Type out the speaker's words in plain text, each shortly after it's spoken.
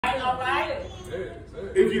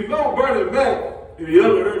If you know Bernie Mac, if you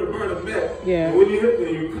ever heard of Bernie Mac, yeah. When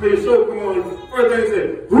you play a show, come on, first thing you say,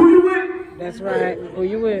 who you with? That's right. Who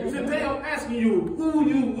you with? Today I'm asking you, who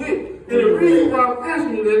you with? And the reason why I'm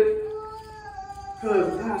asking you that, because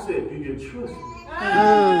God said, do you trust me? All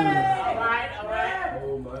right.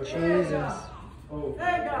 Oh my God. Jesus. Oh.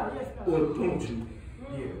 Or don't you?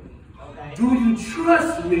 Yeah. Do you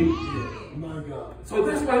trust me? Yeah. My God. So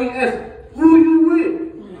that's why he asked, who you with?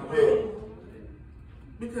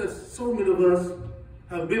 Because so many of us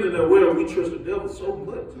have been in that world we trust the devil so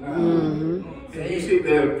much. And you sit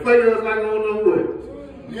there and play us like I don't know what.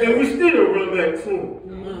 And we still run back to him.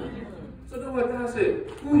 So that's why God said,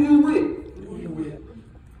 who you with? Who you with?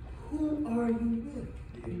 Who are you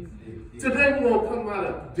with? Today we're going to come out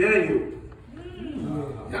of Daniel.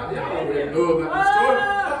 Y'all already know about the story.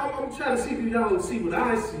 I'm trying to see if y'all see what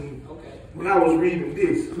I seen when I was reading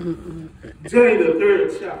this. Daniel, the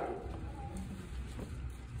 3rd chapter.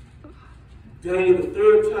 Daniel, the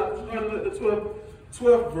 3rd chapter, starting at the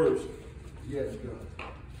 12th verse. Yes, God.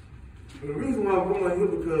 And the reason why I'm going here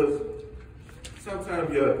because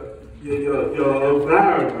sometimes your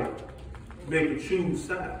environment make you choose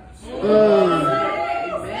sides.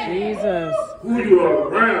 Jesus. Who you are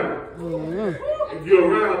around. If you're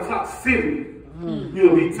around toxicity,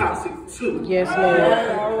 you'll be toxic too. Yes, Lord.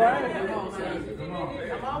 All right. Come on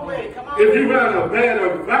with it. Come on. If you're around a bad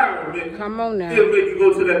environment, come on now. It'll make you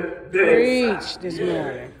go to that Preach side. this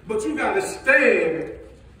morning. But you got to stand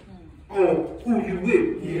on who you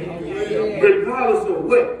with. Regardless of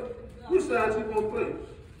what. Which side you going to play?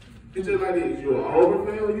 It's just like this. You're an Auburn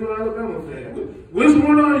fan or you're an Alabama fan. Which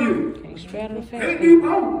one are you? Can't be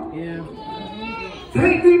both. Yeah.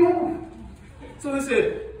 Can't be both. So he said,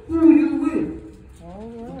 who you with?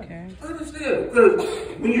 Okay. Understand? Because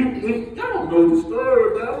when y'all know the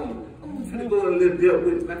story about it, I'm going to go a little depth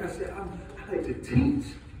with it. Like I said, I like to teach.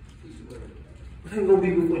 It ain't going to be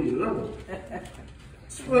before you learn.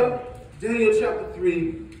 So, Daniel chapter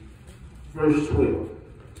 3, verse 12.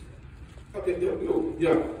 Okay, there we go.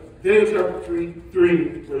 Yeah. Daniel chapter 3,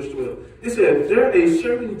 verse 12. It says, there a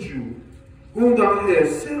certain Jew whom thou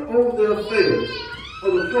hast set over the affairs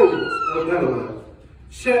of the province of Babylon,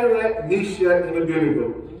 Shadrach, Meshach, and Abednego.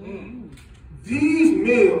 These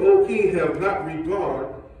men, O king, have not regard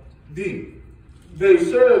thee. They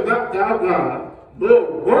serve not thy God,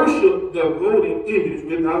 but worship the golden image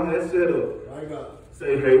which thou hast set up. My God.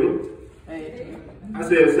 Say hater. I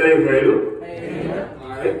said, say hater. All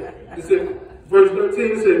right. It said, verse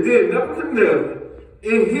 13, it said, then Nebuchadnezzar,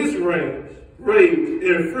 in his rage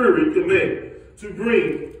and fury, commanded to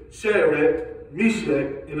bring Shadrach,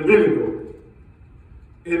 Meshach, and Abednego.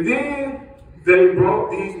 And then they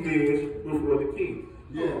brought these men before the king.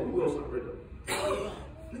 Yeah, we're going to stop right there.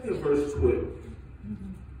 Look at verse 12.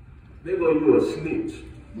 They go, you a snitch.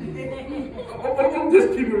 I'm just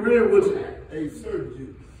keeping real with you. A certain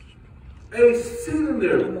Jew. A sitting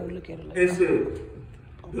there and said,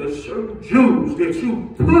 the certain Jews that you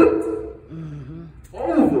put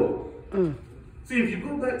over. See, if you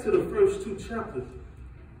go back to the first 2 chapters,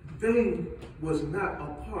 they was not a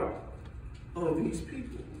part of these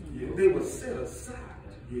people. Yeah. They were set aside.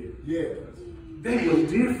 Yeah. They were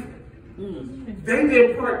different. They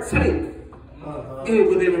didn't partake in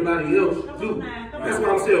what everybody else do. That's why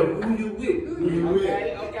I'm saying, who you with?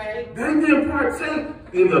 Okay. They didn't partake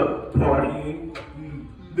in the partying,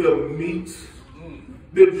 the meats,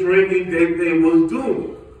 the drinking that they was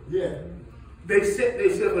doing. Yeah. They set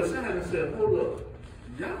themselves aside and said, hold up,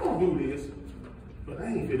 y'all don't do this, but I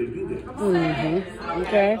ain't finna do that.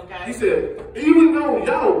 Okay. He said, even though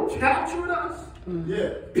y'all captured us,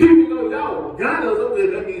 even though y'all got us up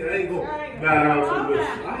there, that means I ain't gonna bow down to the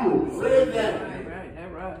I say that.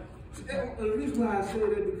 Right. The reason why I say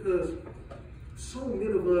that because so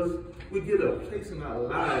many of us, we get a place in our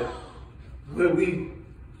life where we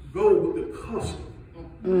go with the custom.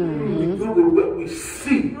 We go with what we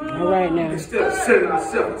see. All right now. Instead of setting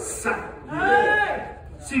ourselves aside.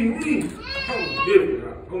 See me, I'm different.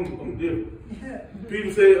 I'm different.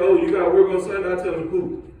 People say, oh, you got to work on Sunday. I tell them,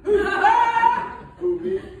 who? Who,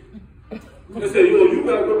 me? They say, yo, you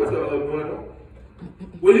got to work. I say, oh, no, I don't.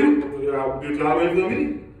 Well, your job ain't for me.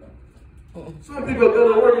 Some people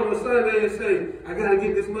go to work on a Sunday and say, I got to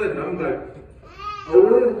get this money. I'm like, oh,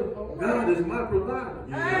 well, God is my provider.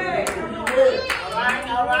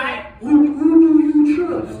 All right. Who do you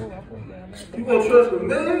trust? You gonna trust a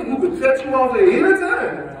man who can cut you off at any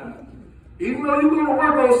time? Even though you go to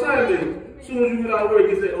work on Sunday, as soon as you get out of work,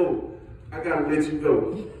 you say, oh, I gotta let you go.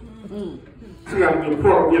 I gotta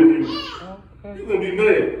depart with you. You're gonna be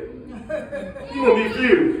mad. You're gonna be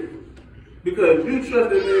furious. Because you trust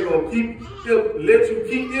that they're going to let you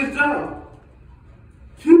keep this job.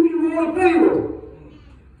 Keep you on the payroll.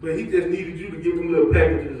 But he just needed you to give him little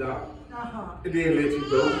packages out. And then let you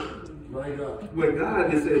go. My God. When God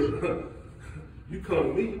just said, you come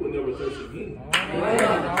to me, you will never touch again. All right.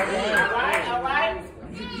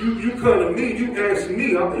 You come to me, you ask me,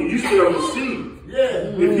 you shall receive.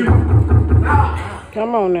 Yeah. If you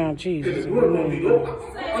Come on now, Jesus. I'm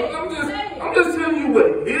just telling you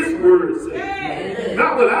what his word says.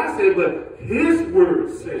 Not what I say, but his word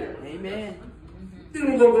says. Amen.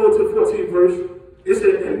 Then we're going to go to the 14th verse. It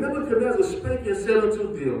said, and Nebuchadnezzar spake and said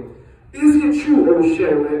unto them, is it true, O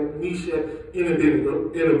Shadrach, Meshach, and Abednego?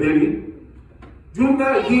 Do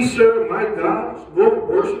not ye serve my gods, nor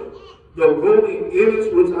worship the golden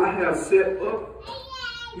image which I have set up?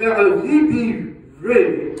 Now if ye be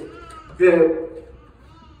ready, that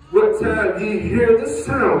what time ye hear the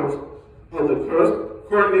sounds of the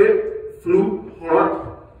cornet, flute, harp,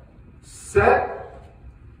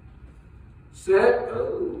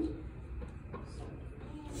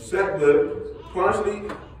 but partially.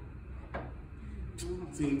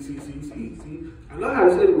 See. I know how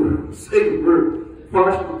to say the word. Say the word.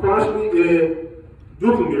 Partially and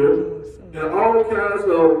dulcimer, and all kinds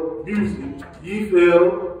of music.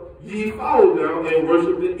 Ye fall down and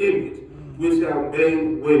worship the image which have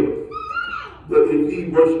made well. But if ye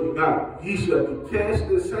worship God, ye shall be cast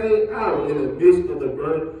the same out in the midst of the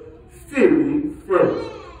burning fiery furnace.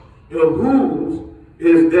 And whose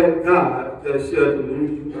is that God that shall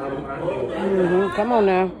deliver you out of my hand? Come on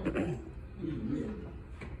now.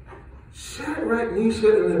 Shadrach, Meshach,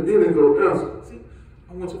 and Abednego answered. See,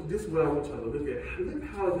 this is what I want y'all to look at. Look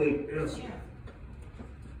how they answered.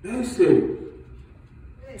 They said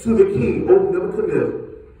to the king, O Nebuchadnezzar,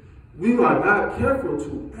 we are not careful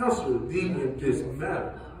to answer thee in this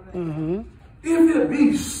matter. If it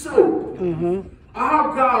be so,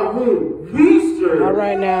 our God whom we serve All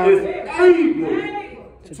right now. is able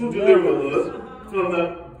to deliver us from the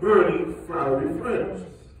burning fiery furnace.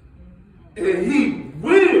 And he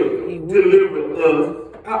will deliver us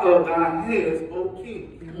out of thy hands, O king.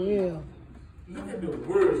 Look at the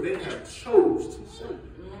words they have chose to say.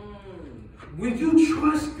 When you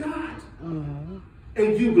trust God and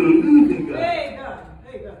you believe in God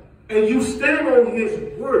and you stand on his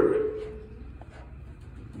word,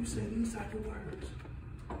 you say these type of words.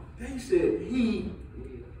 They said he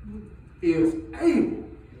is able.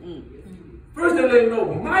 First they let you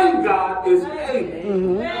know my God is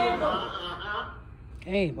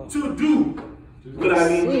able to do what I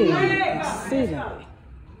need to do.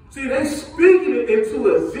 See, they speaking it into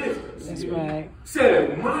existence. That's right.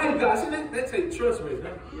 Said, my God. See, that take trust right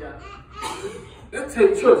now. Yeah. That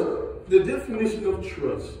take trust. The definition of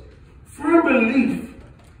trust. Firm belief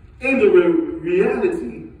in the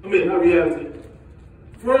reality. Not reality.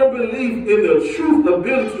 Firm belief in the truth,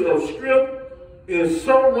 ability of strength in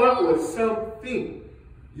someone or something.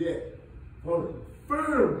 Yeah.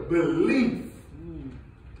 Firm belief.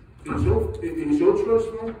 Is your trust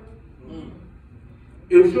firm?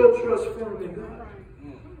 Is your trust firm in God?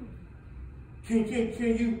 Can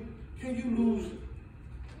you lose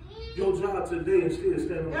your job today and still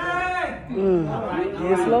stand on God?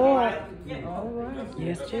 Yes, Lord. All right.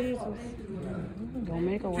 Yes, Jesus. Don't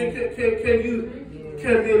make a way.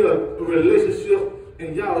 Can be in a relationship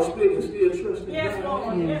and y'all split and still trust in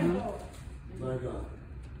God? My God.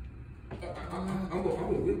 I'm a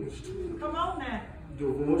witness to it. Come on now.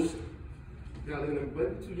 Divorce. Y'all in the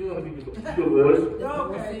butt too young to be divorced.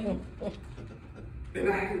 Okay. And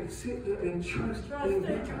I had to sit there and trust in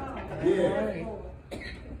God. Yeah.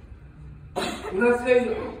 When I say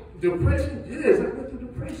depression, yes, I went through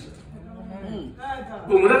depression.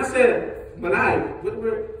 But when I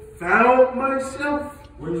found myself,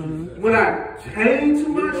 when I came to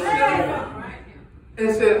myself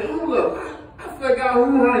and said, hold up, I forgot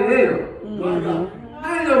who I am. I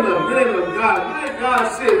am a man of God. My God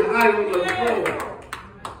said I am the throne.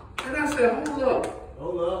 And I said, hold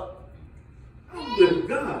up. I'm with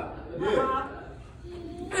God. Yeah.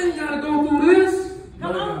 I ain't got to go through this.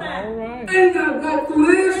 Come on now. Right. I ain't got to walk through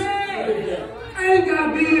this. I ain't got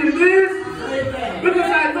to be in this. Because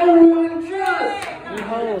I know who I trust. He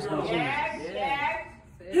holds me, Jesus.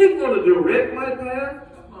 He's going to direct my path.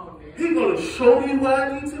 He's going to show me where I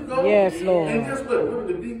need to go. Yes, Lord. And guess what? One of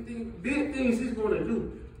the big things he's going to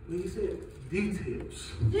do, when he said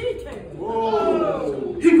details.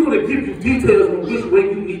 Whoa. He's going to give you details on which way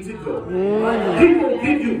you need to go. He's going to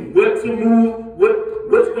give you what to move,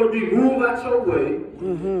 what's going to be moved out your way,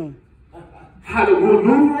 how to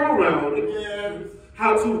maneuver around it, Yes.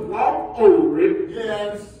 how to walk over it.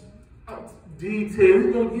 Yes. details.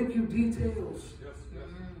 He's gonna give you details.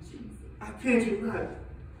 I kid you not.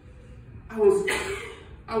 I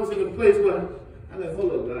was in a place where I said,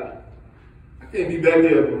 hold up, God. I can't be back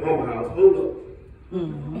here at my mama's house. Hold up.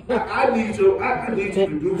 I need you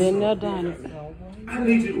to do something. I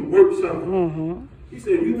need you to work something. He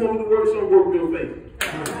said, if you want me to work something, work your faith.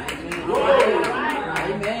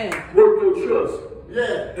 Amen. Work your trust.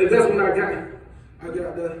 Yeah. And that's when I got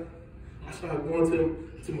that. I started going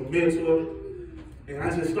to my mentor, and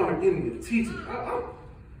I just started getting the teaching.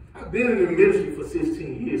 I've been in the ministry for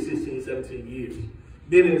 16, 17 years.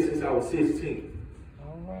 Been in it since I was 16.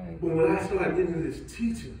 All right. But when I started getting this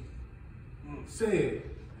teaching, saying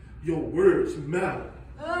your words matter.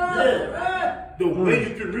 Yeah. The way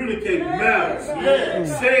you communicate matters. Yeah.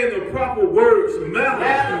 Saying the proper words matter.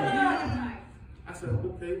 I said,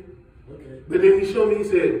 okay. Okay. But then he showed me, he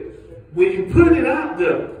said, when you put it out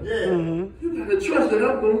there, Yeah. you gotta trust that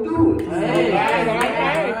I'm gonna do it.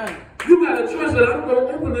 Hey. You gotta trust that I'm gonna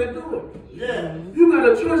open that door. Yeah. You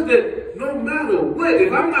gotta trust that no matter what,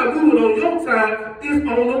 if I'm not moving on your time, it's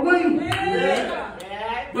on the way. Yeah.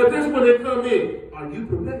 But that's when they come in. Are you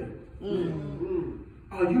prepared?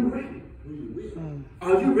 Are you ready?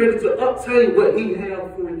 Are you ready to obtain what he has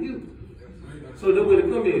for you? So that when they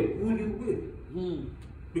come in, who you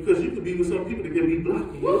with? Because you could be with some people that can be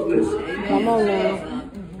blocking your blessing. Come on now.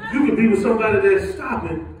 You could be with somebody that's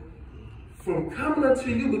stopping from coming up to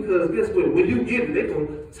you, because guess what? When you get it, they're going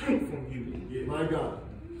to take from you. My God.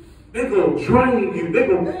 They're going to drain you. They're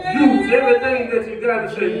going to use everything that you got to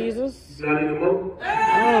say. Jesus. You got any more?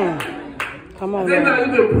 Come on They're now. not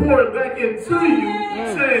even pouring back into you,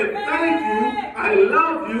 saying, thank you, I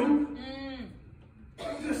love you.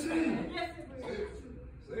 I'm just saying.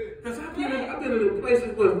 Because I've been in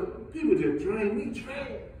places where people just drain me,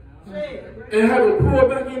 and haven't poured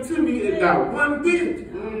back into me and got one bit.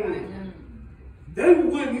 They were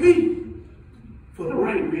with me for the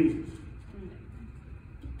right reasons.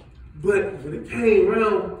 But when it came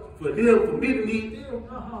around for me to need them,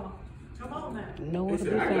 Come on now. Nowhere they to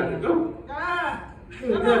said, be I got to found. go. God. I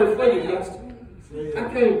ain't never for you, Pastor. I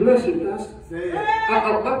can't bless you, Pastor. Say it.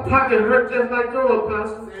 My pocket hurt just like yours,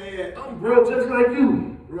 Pastor. Say it. I'm broke just like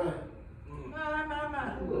you. Right.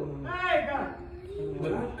 Hey, God.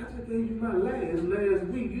 But I just gave you my last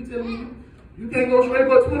week. You tell me you can't go straight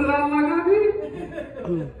for $20 like I did?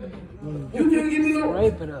 You can't give me no.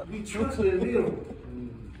 Scrape it up. We trusting them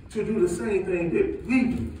to do the same thing that we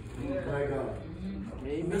do. My God.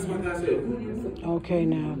 That's why God said, who you want? Okay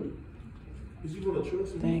now. Is you going to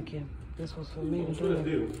trust me? Thank you. This was for me to Trust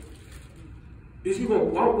do. them. Is you going to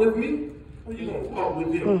walk with me? Or you going to walk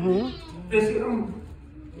with them? And see, I'm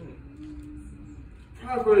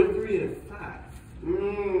Proverbs 3 and 5.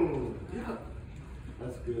 Yeah.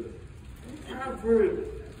 That's good. Proverbs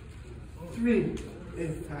 3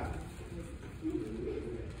 and 5.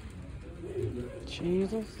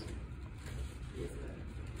 Jesus.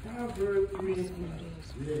 Proverbs 3 and 5.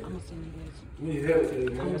 I'm gonna send you this. When you have it,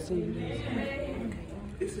 I'm gonna send you this.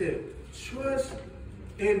 it said, trust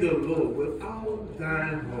in the Lord with all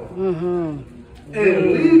thine heart.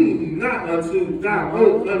 And lean not unto thy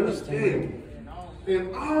own understanding.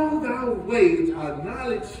 In all thy ways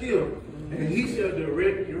acknowledge him, and he shall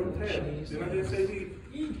direct your path. Did I just say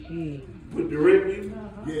he would direct you?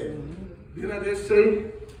 Yeah. Did I just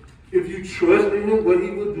say if you trust in him, what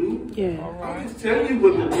he will do? Yeah. I'm just telling you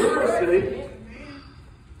what the word say.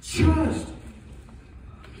 Trust.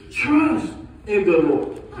 Trust in the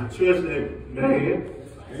Lord. Not trust in man.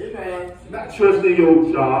 Amen. Not trust in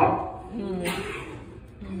your job.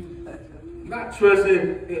 Not trust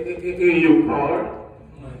in your car.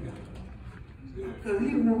 Because he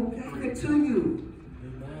the one who gave it to you.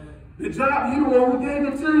 The job, he the one who gave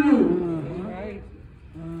it to you. Right.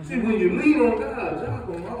 See, when you lean on God,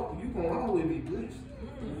 you're going to always be blessed.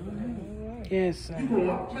 Yes, sir. You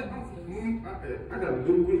gonna, I got a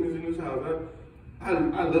new witness in this house. I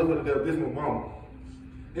love her to death. This is my mama.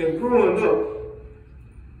 And growing up,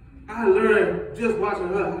 I learned just watching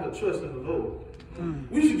her how to trust in the Lord.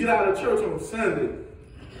 We should get out of church on Sunday.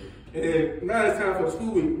 And now it's time for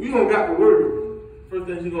school week. We don't got the word. First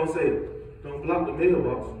thing she's gonna say, don't block the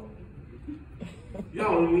mailbox.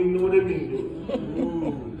 Y'all don't even know what that means.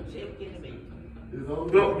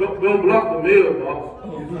 Don't block the mailbox.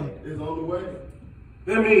 It's on the way.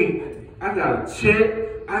 That means I got a check.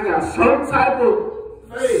 I got some type of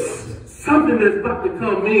something that's about to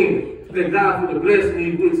come in that God will bless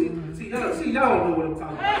me with. See, y'all know what I'm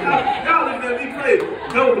talking about. Y'all looking at me crazy.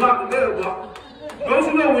 Don't block the mailbox. Don't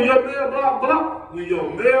you know when your mailbox blocked? When your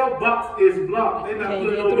mailbox is blocked, they're not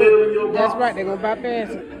putting no mail in your box. That's right. They're gonna bypass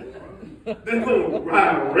it. They're going to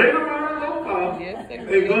ride right around your house. Yes, they And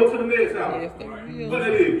will. go to the next house. Yes, they will. What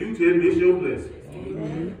it is, you just miss your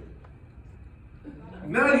blessing.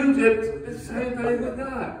 Now you just, it's the same thing with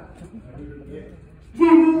God.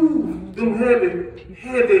 Remove them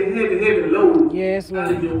heavy loads Yes,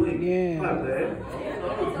 out of Lord. your way. Yeah. My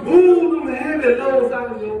bad. Move them heavy loads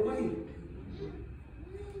out of your way.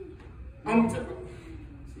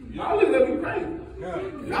 Y'all looking at me crazy.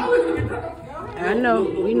 Y'all looking at me crazy. I know.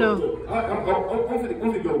 We know. I'm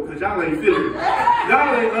gonna go because y'all ain't feeling it.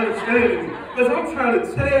 Y'all ain't understanding me. Because I'm trying to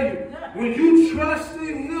tell you, when you trust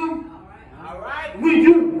in Him, when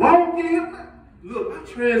you walk in Him, look, I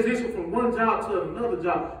transitioned from one job to another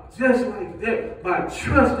job just like that by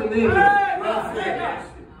trusting in Him.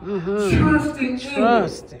 Trusting in Him.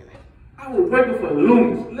 Trusting. I was working for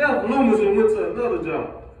Loomis, left Loomis and went to another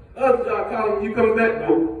job. Other job called me, you coming back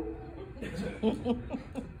though?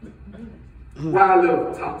 Why I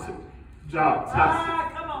left toxic. Job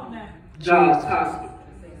toxic. Come on now. Job toxic.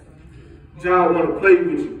 Job want to play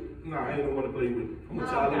with you. Nah, I ain't gonna want to play with you. I'm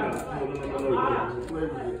gonna tell you that.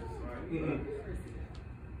 No.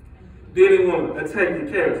 Then they want to attack your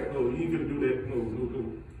character. No, you ain't gonna do that. No.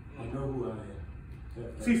 I know who I am.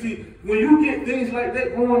 See, when you get things like that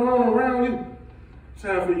going on around you, it's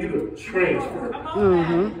time for you to transfer.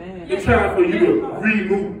 It's time for you to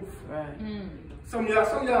remove. Some of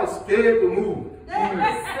y'all scared to move.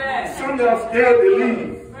 Some of y'all scared to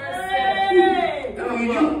leave.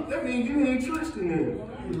 That means you ain't trusting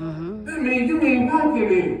Him. That means you ain't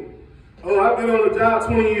walking in. Oh, I've been on the job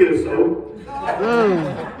 20 years, so.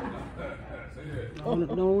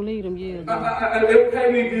 Don't leave them yet. It pay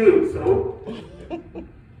me good, so.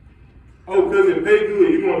 Oh, because it pay good,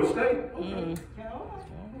 you want to stay? Okay.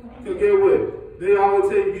 So get what? They always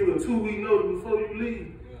tell you give a 2-week notice before you leave.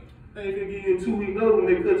 They ain't gonna give you a 2-week notice when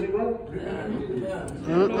they cut you off.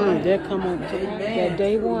 They come on that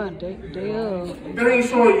day one, day of. They ain't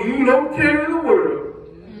showing you no care in the world.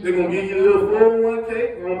 They're gonna give you a little 401k,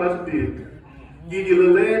 go on about your business. Give you a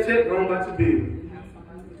little land check, go on about your business.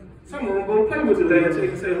 Some of them gonna play with your land check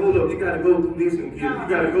and say, hold up, you gotta go through this and get it. You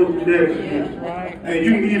gotta go through that. And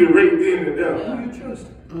you need a rate then and there. Who you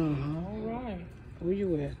trusting? All right. Where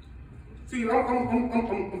you at? See, I'm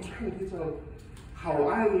trying to get y'all. How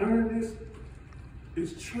I learned this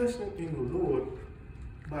is trusting in the Lord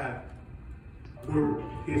by word,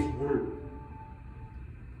 His word.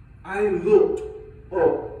 I looked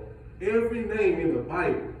up every name in the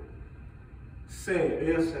Bible saying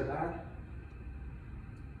El Shaddai.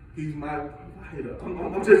 He's my provider.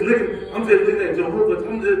 I'm just looking at Jehovah.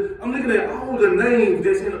 I'm looking at all the names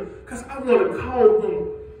that's in it because I want to call Him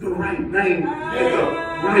the right name at the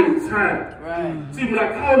right time. See, when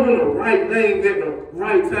I call Him the right name at the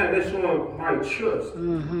right time, that's showing my trust.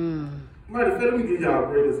 Matter of fact, let me give y'all a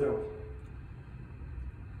great example.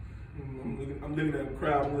 I'm looking at the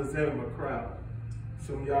crowd. I'm examining my crowd.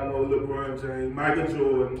 Some of y'all know LeBron James, Michael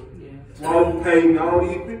Jordan, Walter Payton, all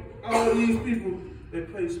these people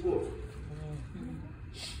that play sports.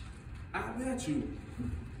 I bet you,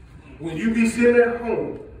 when you be sitting at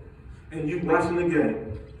home and you watching the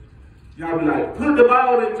game, y'all be like, put the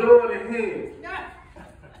ball in Jordan's hands.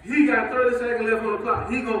 He got 30 seconds left on the clock.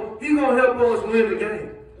 He gonna help us win the game.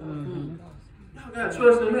 Y'all got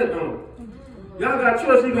trust in that, don't you? Y'all got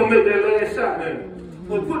trust he gonna make that last shot, man.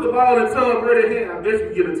 Well, put the ball in Tom Brady's hand. I bet you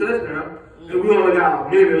get a touchdown. And we only got a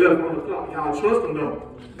minute left on the clock. Y'all trust him, though.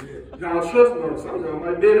 Y'all trust him. Some of y'all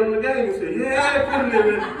might bet on the game and say, yeah, put it in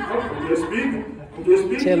there. I'm just speaking.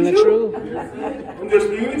 Telling the truth. I'm just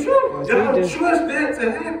speaking the truth. Y'all trust that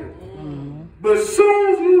to happen. But as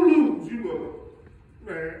soon as you lose, you go,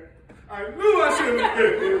 man, I knew I shouldn't have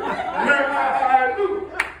bet this. Man, I knew.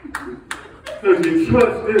 Because you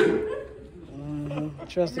trust this.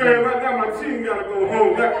 Trust man, right now my team got to go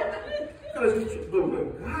home. Because when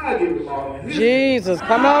God gets the ball in his Jesus,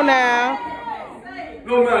 come on now.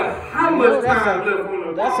 No matter how much time left on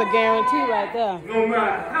the That's ball. a guarantee right there. No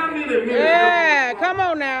matter how many minutes Yeah, come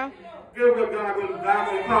on now. Guess what God gonna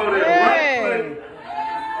call that right play.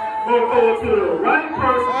 Gonna go to the right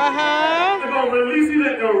person. They're gonna release it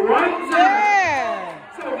at the right time.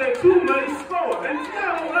 So that you may score. And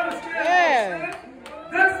y'all don't understand.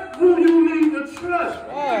 That's who you need to trust.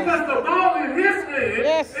 Because the ball in his hand,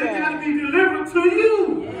 it's got to be delivered to you.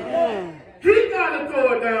 He got to throw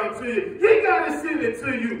it down to you. He got to send it to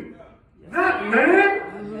you. Not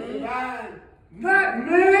man. Not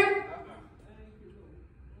man.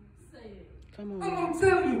 Come on. I'm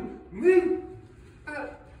telling you, me, I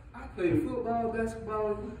played football,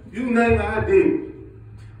 basketball, you name it, I did it.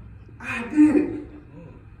 I did it.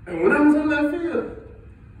 And when I was on that field,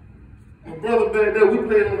 my brother back there, we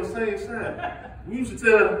played on the same side. We used to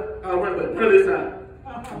tell our running back, run this side. I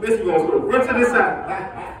bet you gonna score. Run to this side.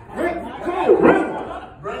 Run. Come on, run.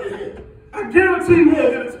 Bring it here. I guarantee you will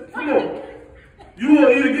get it. Come on. You will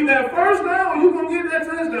either get that first down or you gonna get that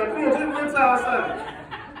touchdown. Come on, just run to our side.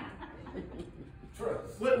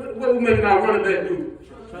 Trust. What we making our running back do?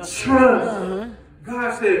 Trust.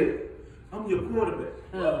 God said, I'm your quarterback.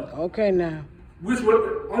 Okay now. Which way?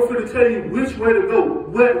 I'm going to tell you which way to go,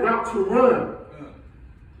 what route to run.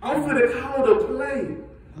 I'm going to call the play.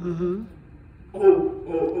 Oh,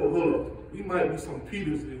 hold up. We might be some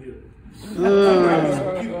Peters in here.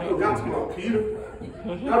 Y'all talking about Peter?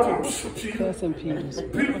 Y'all talking about Peter? Cousin Peters.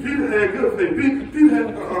 Peter had good faith. Peter had,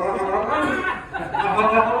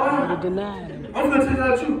 Denied him. I'm going to tell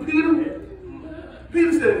y'all the truth.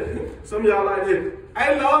 Peter said, some of y'all like this.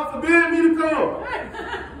 Hey, Lord, forbid me to come.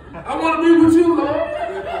 I want to be with you, Lord.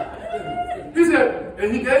 He said, and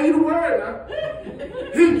he gave you the word now.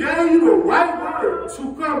 He gave you the right word to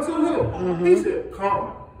come to him. He said,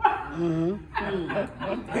 come.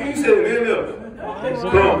 He ain't said anything else.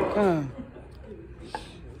 Come.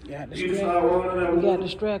 You got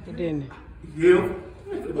distracted, didn't you? Yeah.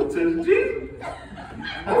 I'm going to go touch Jesus.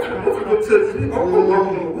 I'm going to go touch Jesus. I'm going to walk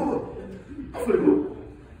on the wall. I'm going to go.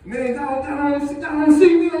 Man, y'all don't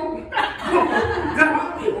see me on. Look,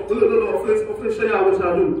 I'm finna show y'all what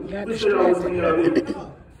y'all do. I'm finna show y'all what y'all do.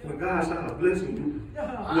 When God starts blessing you,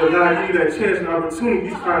 when God give you that chance and opportunity,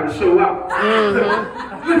 you trying to show out.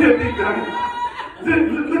 Look at me, guys. Look at me,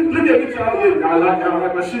 y'all. Yeah, I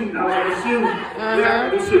like my shoes. I like my shoes. Yeah, I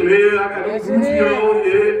got them Chanel. I got them Gucci on.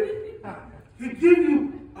 Yeah. He give you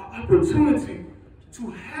an opportunity to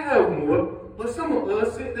have more. But some of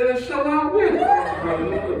us sit there and show out with it.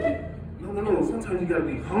 No. Sometimes you gotta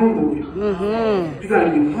be humble with it. You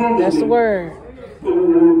gotta be humble. That's the word. But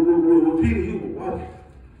with Peter, he was walking.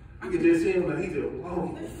 I could just see him like he just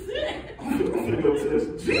walking. I'm gonna go touch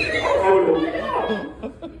Jesus.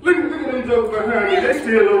 Look at them jokers behind me. They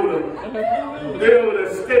still over there. They over there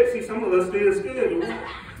scared. See, some of us still scared.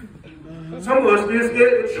 Some of us still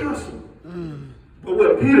scared to trust him. But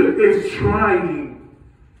what Peter is trying.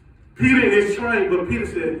 Peter is trying, but Peter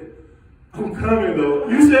said, I'm coming though.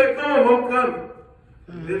 You said come, I'm coming.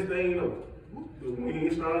 Next thing you know, the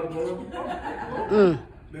wind starts blowing.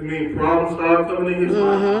 That means problems start coming in his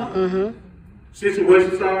life.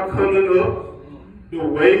 Situations start coming up. The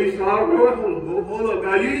waves start rolling. Hold up,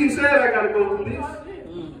 now you ain't said I gotta go through this.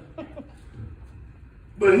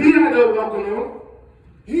 But he out there walking on.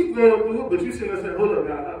 He's going through it, but you sitting there saying, hold up,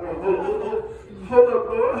 God, hold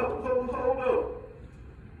up.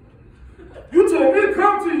 You told me to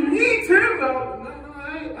come to you. You ain't tell me. No,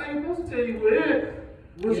 I ain't supposed to tell you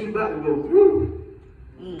what you about to go through.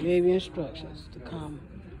 Gave you instructions to come.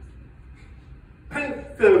 Because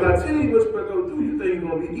if I tell you what you about to go through, you think it's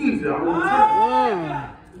going to be easy. I won't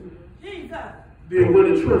tell you. Then where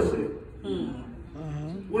the trust is?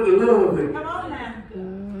 Where the love is? Come on now.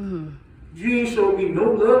 You ain't showed me no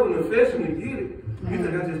love and affection to get it. You think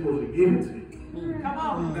I'm just supposed to give it to you? Come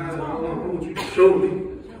on. Guys, I want you to show me.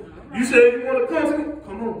 You said you want to come to me?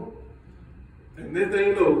 Come on. And next thing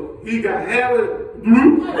you know, he got half of it.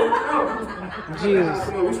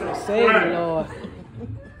 Jesus. Save me, Lord.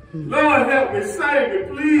 Lord, help me. Save me,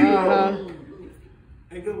 please, Lord.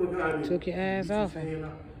 And guess what God did? Took your ass off and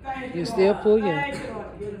you still pull you.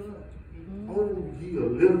 Oh, ye a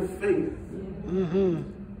little faith.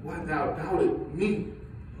 Why thou doubted me?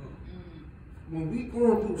 When we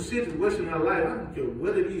going through situations in our life, I don't care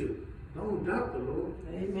what it is. Don't doubt the Lord.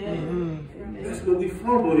 Amen. That's what we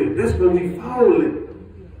fumble in. That's what we fall in.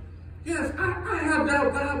 Yes, I have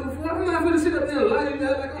doubted God before. I'm not going to sit up there and lie to you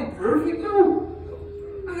like I'm perfect. No.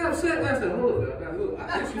 I have said that. I said, hold up, God, look, I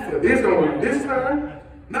asked you for this time.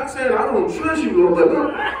 Not saying I don't trust you, Lord, but no.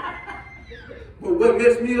 But what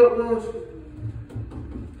messed me up was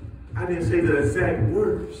I didn't say the exact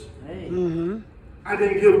words. I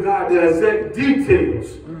didn't give God the exact details.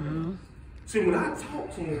 See, when I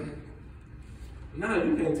talk to him, now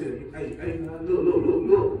you can't tell me, hey, now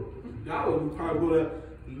look. Y'all would probably go there,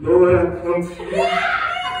 Lord, I come to you.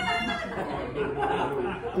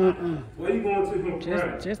 Why you going to him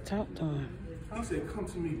crying? Just talk to him. He said, come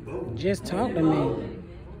to me bold. Just talk to me.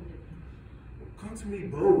 Come to me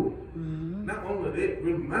bold. Not only that,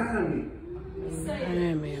 remind me.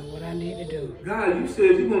 Remind me of what I need to do. God, you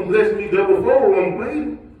said you're going to bless me double fold. I'm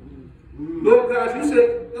waiting. Lord God, you said,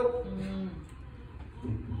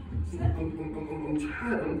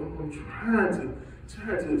 I'm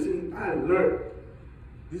trying to see. I learned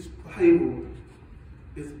this Bible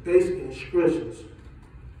is basic instructions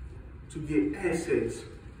to get access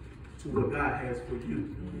to what God has for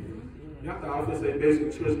you. Y'all thought I was going to say basic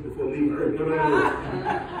instructions before leaving Earth.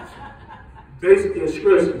 No. Basic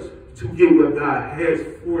instructions to get what God has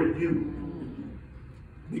for you.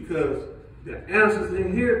 Because the answers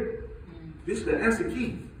in here, this is the answer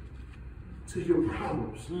key to your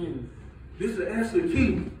problems. This is the answer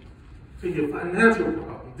key to your financial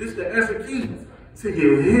problems. This is the answer key to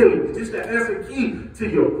your healing. This is the answer key to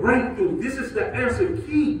your breakthrough. This is the answer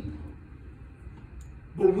key.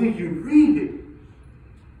 But when you read it,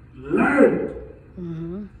 learn it,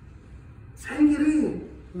 take it in,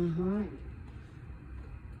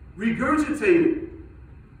 regurgitate it,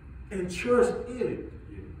 and trust in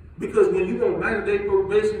it. Because when you on 90-day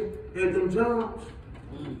probation at them jobs,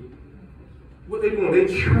 what they doing? They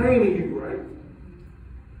training you, right?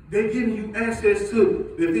 They giving you access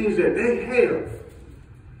to the things that they have.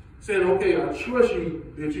 Saying, okay, I trust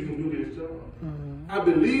you that you can do this job. I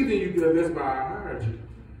believe in you because that's why I hired you.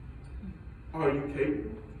 Are you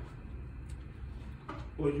capable?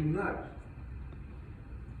 Or you not?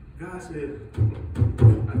 God said,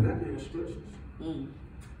 I got the instructions. Do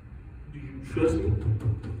you trust me?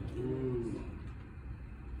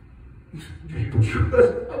 Do you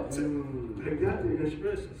trust me? I got the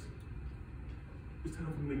instructions. It's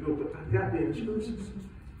time for me to go, but I got the instructions.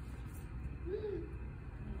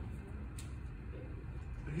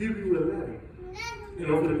 Hebrew 11. And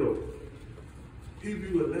I'm going to go.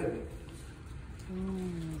 Hebrew 11.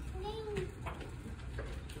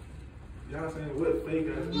 Y'all saying what faith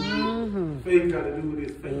got to do? Faith got to do with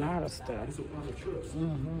this faith. A lot of stuff. It's a part of trust.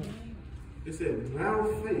 It said, now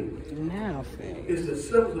faith. Now faith. It's the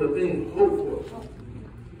substance of things hoped for.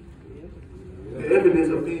 The evidence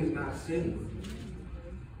of things not seen.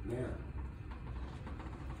 Now.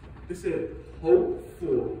 It said, hope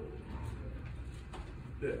for.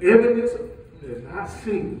 The evidence that's not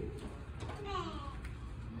seen.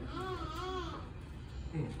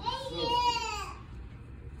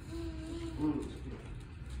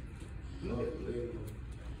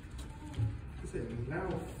 It said, now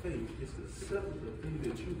faith is the substance of things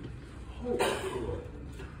that you hope for.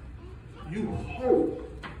 You hope.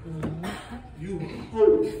 You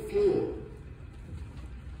hope for.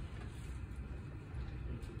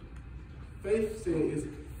 Faith says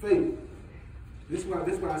faith. This is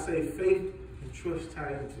why I say faith and trust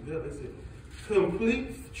tie in together. It's a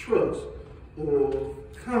complete trust or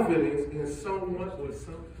confidence in someone or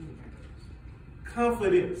something.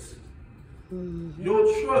 Confidence. Your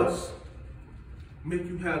trust make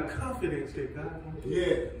you have confidence that God wants to.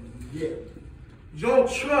 Yeah. Your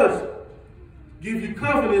trust gives you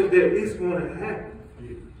confidence that it's going to happen.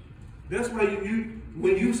 Yeah. That's why you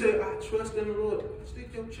when you say, I trust in the Lord,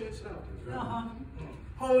 stick your chest out.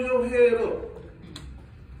 Hold your head up.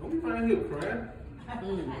 Don't be around here crying.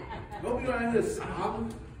 Don't be around here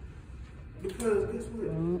sobbing. Because guess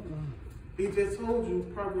what? He just told you,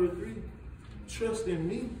 Proverbs 3, trust in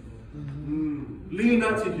me. Lean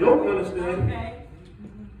not to your understanding. Okay.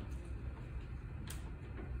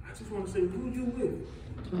 I just want to say, who you with?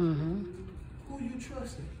 Who you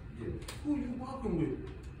trusting? Who you walking with?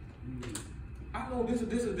 I know this is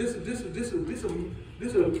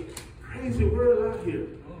a crazy world out here.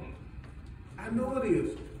 I know it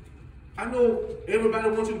is. I know everybody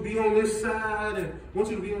wants you to be on this side and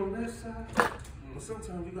wants you to be on that side. But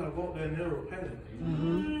sometimes you gotta walk that narrow path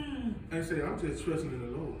and say, I'm just trusting in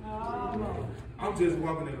the Lord. I'm just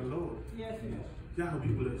walking in the Lord. Yes. Y'all be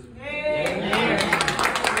blessed. Amen.